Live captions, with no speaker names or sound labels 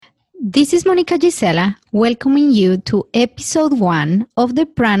This is Monica Gisela, welcoming you to episode 1 of the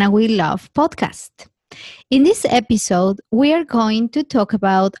Prana We Love podcast. In this episode, we are going to talk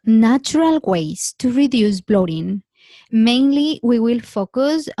about natural ways to reduce bloating. Mainly, we will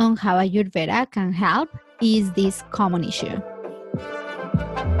focus on how Ayurveda can help ease this common issue.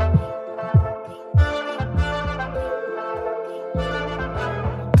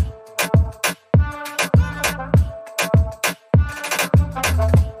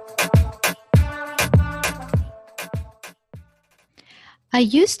 I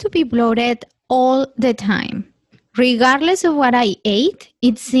used to be bloated all the time. Regardless of what I ate,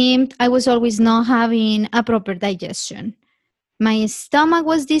 it seemed I was always not having a proper digestion. My stomach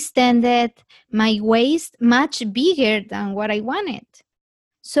was distended, my waist much bigger than what I wanted.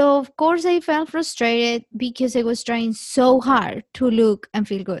 So, of course, I felt frustrated because I was trying so hard to look and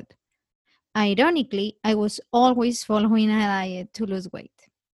feel good. Ironically, I was always following a diet to lose weight.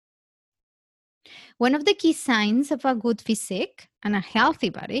 One of the key signs of a good physique and a healthy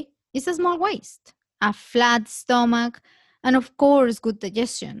body is a small waist, a flat stomach, and of course, good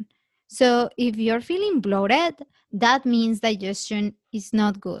digestion. So, if you're feeling bloated, that means digestion is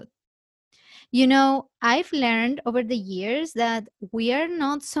not good. You know, I've learned over the years that we are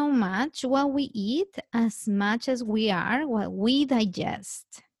not so much what we eat as much as we are what we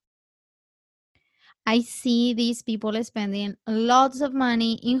digest. I see these people spending lots of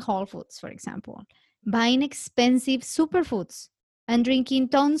money in Whole Foods, for example, buying expensive superfoods and drinking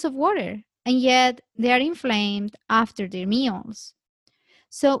tons of water, and yet they are inflamed after their meals.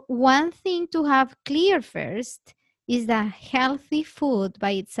 So, one thing to have clear first is that healthy food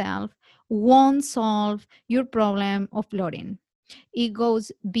by itself won't solve your problem of bloating. It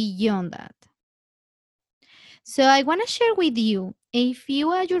goes beyond that. So, I want to share with you a few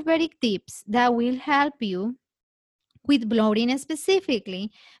Ayurvedic tips that will help you with bloating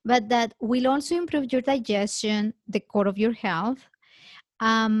specifically, but that will also improve your digestion, the core of your health.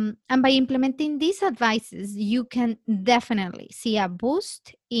 And by implementing these advices, you can definitely see a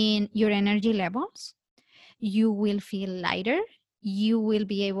boost in your energy levels. You will feel lighter, you will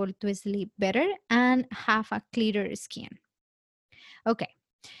be able to sleep better, and have a clearer skin. Okay,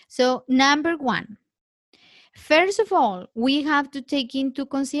 so number one. First of all, we have to take into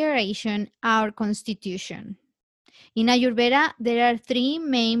consideration our constitution. In Ayurveda, there are three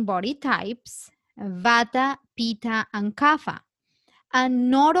main body types: Vata, Pitta, and Kapha.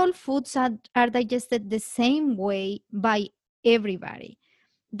 And not all foods are digested the same way by everybody.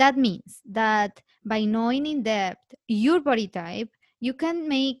 That means that by knowing in depth your body type, you can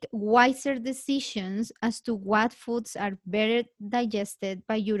make wiser decisions as to what foods are better digested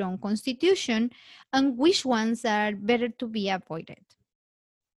by your own constitution and which ones are better to be avoided.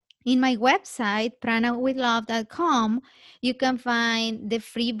 In my website, pranawithlove.com, you can find the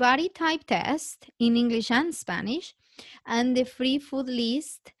free body type test in English and Spanish and the free food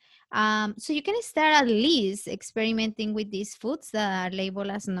list. So you can start at least experimenting with these foods that are labeled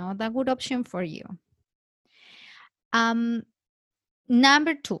as not a good option for you.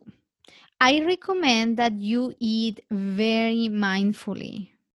 Number two, I recommend that you eat very mindfully.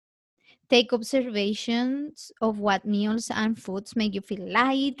 Take observations of what meals and foods make you feel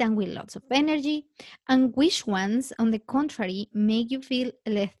light and with lots of energy, and which ones, on the contrary, make you feel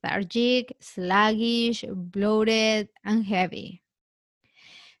lethargic, sluggish, bloated, and heavy.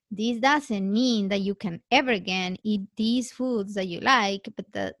 This doesn't mean that you can ever again eat these foods that you like, but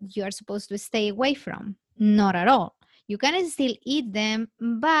that you are supposed to stay away from. Not at all. You can still eat them,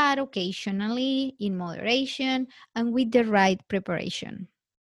 but occasionally, in moderation, and with the right preparation.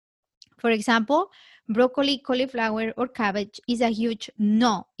 For example, broccoli, cauliflower, or cabbage is a huge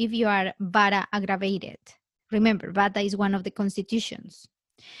no if you are Vata aggravated. Remember, Vata is one of the constitutions.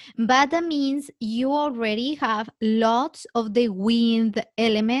 Vata means you already have lots of the wind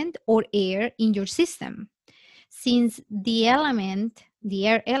element or air in your system. Since the air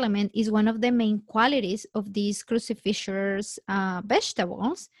element, is one of the main qualities of these cruciferous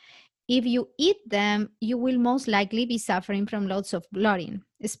vegetables, if you eat them, you will most likely be suffering from lots of bloating,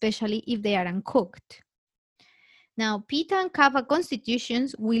 especially if they are uncooked. Now, Pitta and Kapha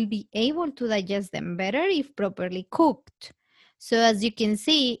constitutions will be able to digest them better if properly cooked. So as you can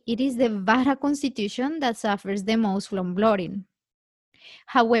see, it is the Vata constitution that suffers the most from bloating.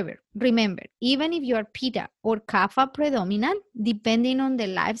 However, remember, even if you are Pitta or Kapha predominant, depending on the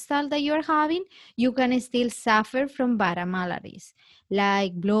lifestyle that you are having, you can still suffer from Vata maladies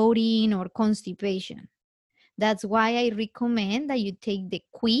like bloating or constipation. That's why I recommend that you take the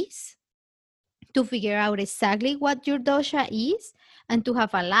quiz to figure out exactly what your dosha is and to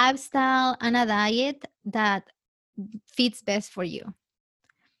have a lifestyle and a diet that fits best for you.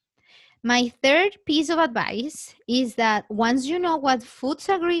 My third piece of advice is that once you know what foods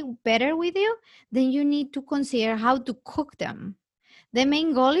agree better with you, then you need to consider how to cook them. The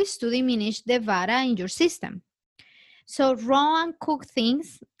main goal is to diminish the vata in your system. So raw and cooked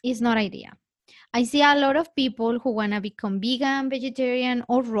things is not ideal. I see a lot of people who want to become vegan, vegetarian,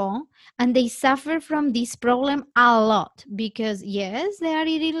 or raw, and they suffer from this problem a lot because, yes, they are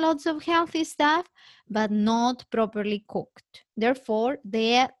eating lots of healthy stuff, but not properly cooked. Therefore,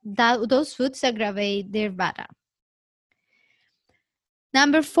 those foods aggravate their vata.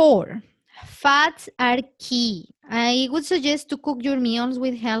 Number 4, fats are key. I would suggest to cook your meals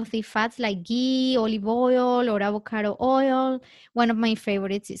with healthy fats like ghee, olive oil, or avocado oil. One of my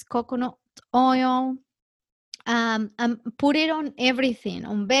favorites is coconut oil. And put it on everything,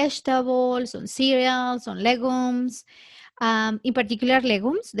 on vegetables, on cereals, on legumes. In particular,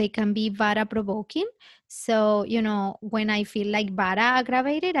 legumes, they can be vata provoking. So, when I feel like vata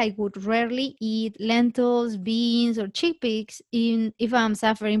aggravated, I would rarely eat lentils, beans, or chickpeas if I'm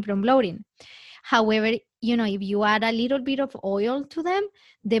suffering from bloating. However, if you add a little bit of oil to them,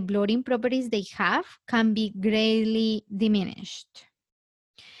 the bloating properties they have can be greatly diminished.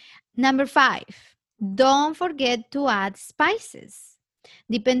 Number 5, don't forget to add spices.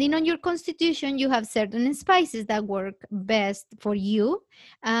 Depending on your constitution, you have certain spices that work best for you.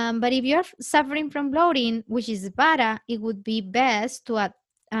 But if you're suffering from bloating, which is vata, it would be best to add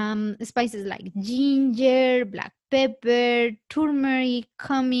spices like ginger, black pepper, turmeric,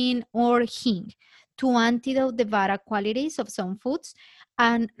 cumin, or hing to antidote the vata qualities of some foods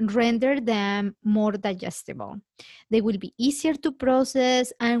and render them more digestible. They will be easier to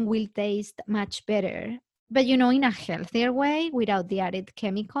process and will taste much better, but in a healthier way without the added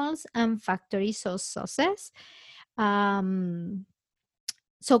chemicals and factory sauces so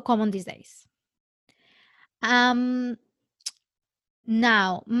common these days.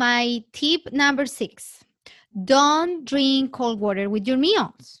 Now, my tip number 6, don't drink cold water with your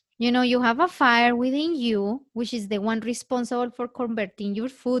meals. You have a fire within you, which is the one responsible for converting your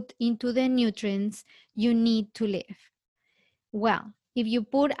food into the nutrients you need to live. Well, if you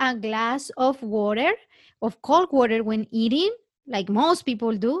put a glass of cold water when eating, like most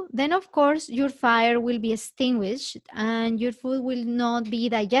people do, then of course your fire will be extinguished and your food will not be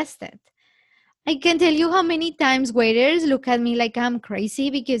digested. I can tell you how many times waiters look at me like I'm crazy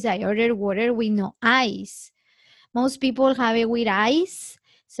because I ordered water with no ice. Most people have it with ice,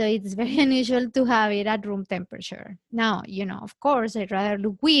 so it's very unusual to have it at room temperature. Now, of course, I'd rather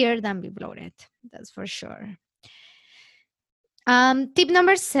look weird than be bloated. That's for sure. Tip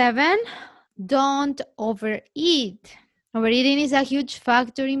number 7, don't overeat. Overeating is a huge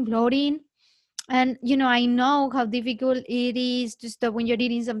factor in bloating. And, I know how difficult it is to stop when you're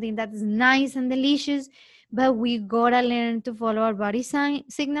eating something that's nice and delicious, but we gotta learn to follow our body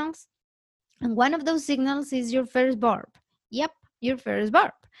signals. And one of those signals is your first burp. Yep, your first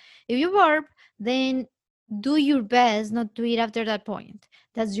burp. If you burp, then do your best not to eat after that point.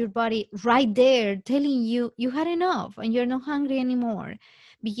 That's your body right there telling you you had enough and you're not hungry anymore.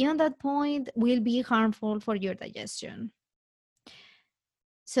 Beyond that point will be harmful for your digestion.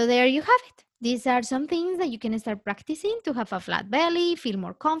 So there you have it. These are some things that you can start practicing to have a flat belly, feel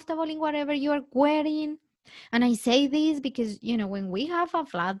more comfortable in whatever you are wearing. And I say this because, when we have a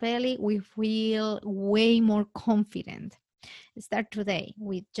flat belly, we feel way more confident. Start today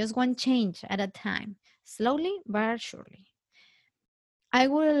with just one change at a time, slowly but surely. I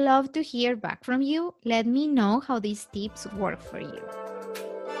would love to hear back from you. Let me know how these tips work for you.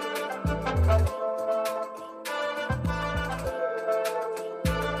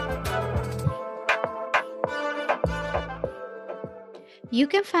 You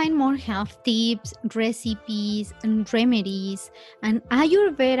can find more health tips, recipes, and remedies, and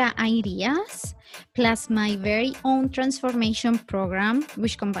Ayurveda ideas, plus my very own transformation program,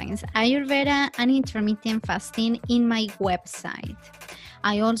 which combines Ayurveda and intermittent fasting in my website.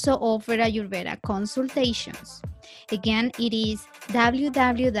 I also offer Ayurveda consultations. Again, it is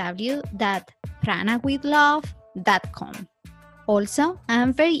www.pranawithlove.com. Also,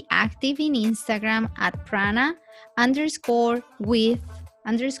 I'm very active in Instagram at prana_with_love.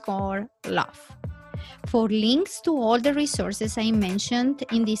 For links to all the resources I mentioned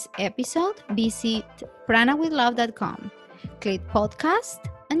in this episode, visit pranawithlove.com. Click podcast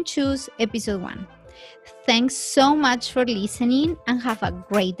and choose episode 1. Thanks so much for listening and have a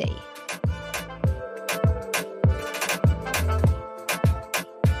great day.